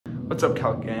What's up,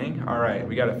 Calc gang? All right,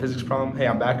 we got a physics problem. Hey,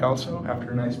 I'm back also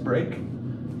after a nice break.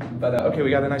 But okay,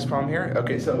 we got a nice problem here.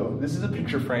 Okay, so this is a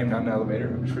picture frame, not an elevator,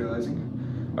 I'm just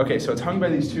realizing. Okay, so it's hung by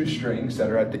these two strings that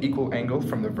are at the equal angle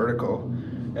from the vertical.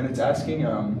 And it's asking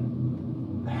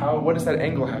what does that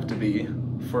angle have to be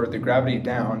for the gravity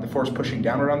down, the force pushing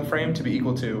downward on the frame, to be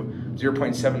equal to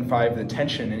 0.75 the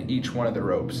tension in each one of the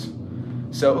ropes.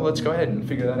 So let's go ahead and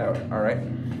figure that out, all right?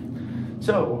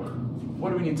 So, what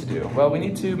do we need to do? Well, we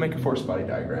need to make a force body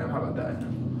diagram. How about that?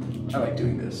 I like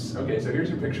doing this. Okay, so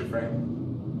here's your picture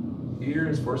frame. Here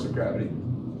is force of gravity.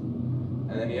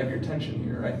 And then you have your tension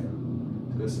here, right?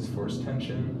 So this is force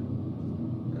tension,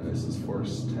 and this is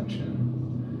force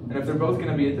tension. And if they're both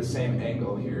gonna be at the same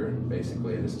angle here,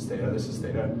 basically, this is theta,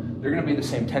 they're gonna be the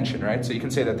same tension, right? So you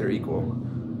can say that they're equal.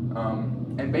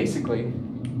 And basically,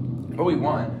 what we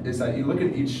want is that you look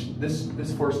at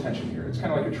this force tension here. It's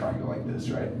kind of like a triangle like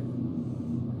this, right?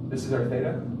 This is our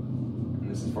theta, and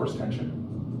this is force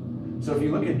tension. So if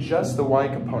you look at just the y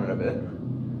component of it,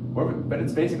 what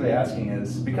it's basically asking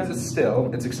is, because it's still,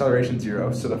 its acceleration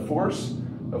 0, so the force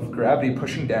of gravity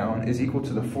pushing down is equal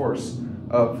to the force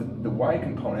of the y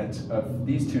component of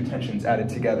these two tensions added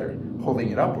together,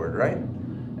 holding it upward, right?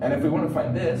 And if we want to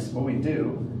find this, what we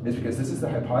do is, because this is the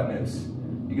hypotenuse,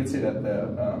 you could say that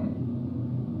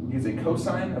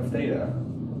cosine of theta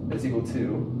is equal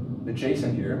to the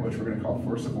adjacent here, which we're going to call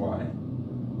force of y,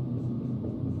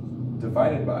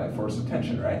 divided by force of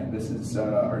tension, right? This is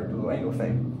our little angle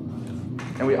thing.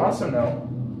 And we also know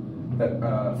that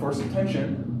force of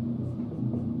tension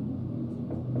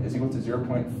is equal to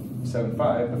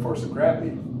 0.75 the force of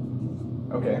gravity.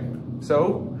 Okay,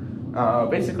 so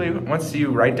basically, once you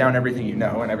write down everything you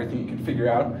know and everything you can figure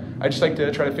out, I just like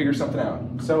to try to figure something out.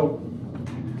 So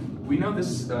we know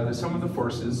this, the sum of the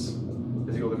forces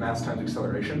is equal to mass times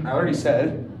acceleration. I already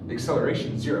said the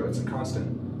acceleration is 0, it's a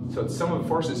constant. So the sum of the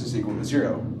forces is equal to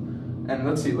 0. And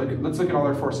let's see, let's look at all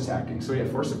our forces acting. So we have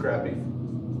force of gravity,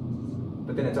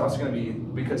 but then it's also going to be,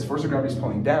 because force of gravity is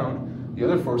pulling down, the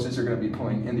other forces are going to be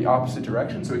pulling in the opposite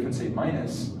direction, so we can say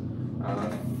minus.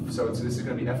 So this is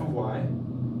going to be f of y,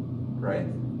 right?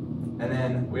 And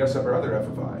then we also have our other f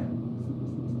of I.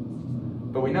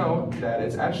 But we know that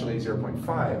it's actually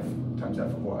 0.5 times f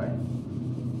of y.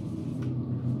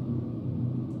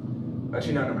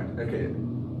 Actually, no, okay.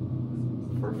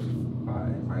 Force I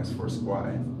minus force of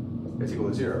y is equal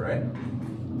to 0, right?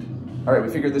 All right, we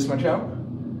figured this much out.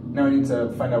 Now we need to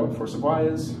find out what force of y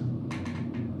is.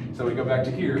 So we go back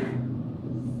to here.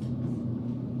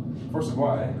 Force of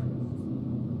y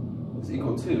is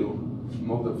equal to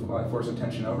multiply force of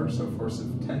tension over, so force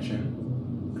of tension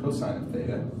cosine of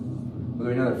theta. Well,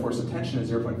 we know that force of tension is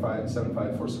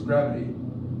 0.575 force of gravity,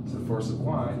 so force of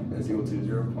y is equal to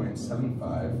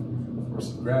 0.75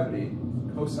 force of gravity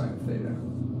cosine of theta.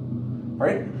 All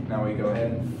right, now we go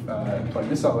ahead and plug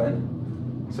this all in.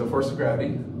 So force of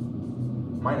gravity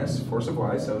minus force of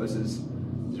y, so this is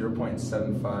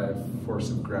 0.75 force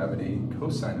of gravity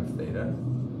cosine of theta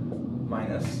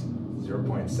minus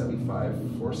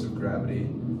 0.75 force of gravity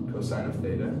cosine of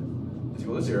theta is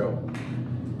equal to 0.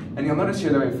 And you'll notice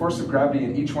here that we have force of gravity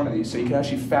in each one of these, so you can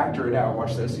actually factor it out.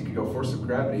 Watch this. You could go force of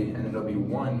gravity, and it'll be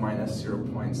 1 minus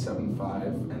 0.75,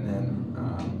 and then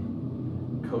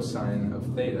cosine of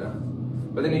theta.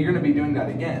 But then you're going to be doing that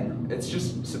again. It's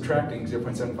just subtracting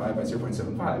 0.75 by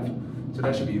 0.75, so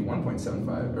that should be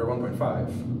 1.75, or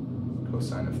 1.5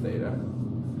 cosine of theta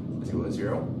is equal to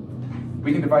 0.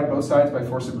 We can divide both sides by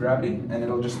force of gravity, and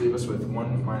it'll just leave us with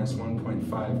 1 minus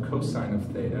 1.5 cosine of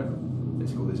theta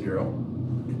is equal to 0.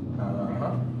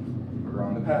 We're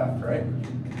on the path, right?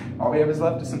 All we have is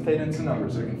left is some theta and some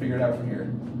numbers, so we can figure it out from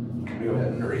here. Let me go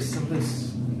ahead and erase some of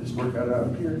this and just work that out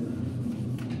up here.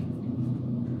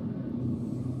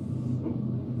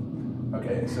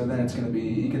 Okay, so then it's going to be,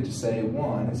 you get to say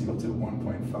 1 is equal to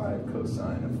 1.5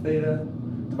 cosine of theta,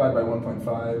 divided by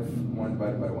 1.5, 1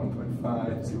 divided by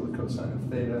 1.5 is equal to cosine of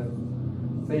theta.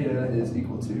 Theta is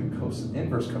equal to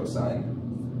inverse cosine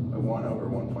of 1 over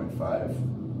 1.5.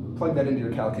 Plug that into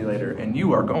your calculator, and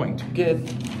you are going to get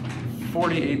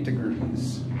 48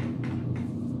 degrees.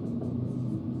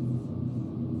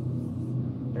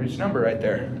 There's your number right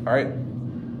there, all right?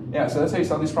 Yeah, so that's how you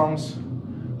solve these problems.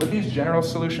 With these general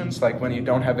solutions, like when you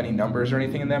don't have any numbers or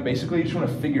anything in them, basically you just want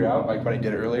to figure out, like what I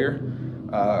did earlier,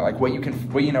 like what you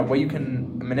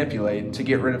can manipulate to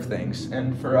get rid of things.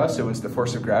 And for us, it was the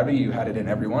force of gravity. You had it in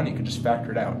every one. You could just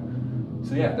factor it out.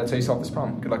 So yeah, that's how you solve this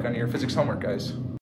problem. Good luck on your physics homework, guys.